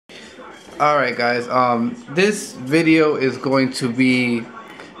Alright guys, this video is going to be,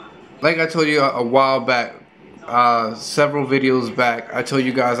 like I told you a while back, several videos back, I told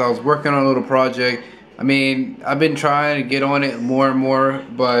you guys I was working on a little project. I mean, I've been trying to get on it more and more,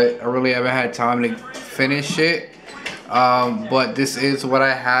 but I really haven't had time to finish it. But this is what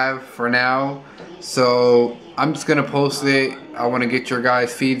I have for now. So I'm just gonna post it. I want to get your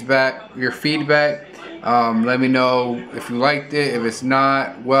guys' feedback. Let me know if you liked it. If it's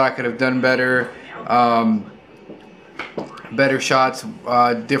not, what I could have done better. Better shots,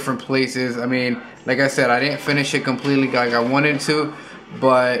 different places. I mean, like I said, I didn't finish it completely like I wanted to,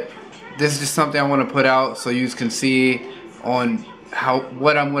 but this is just something I want to put out so you can see on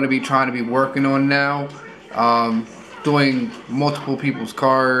what I'm going to be trying to be working on now. Doing multiple people's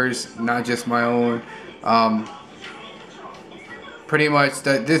cars, not just my own. Pretty much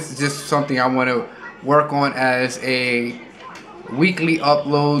that this is just something I want to work on as a weekly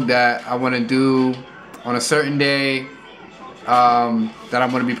upload that I want to do on a certain day. That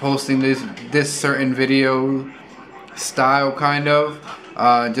I'm going to be posting this certain video style, kind of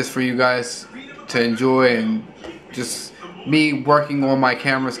just for you guys to enjoy, and just me working on my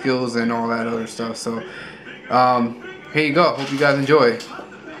camera skills and all that other stuff. So here you go. Hope you guys enjoy.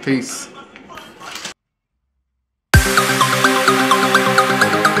 Peace.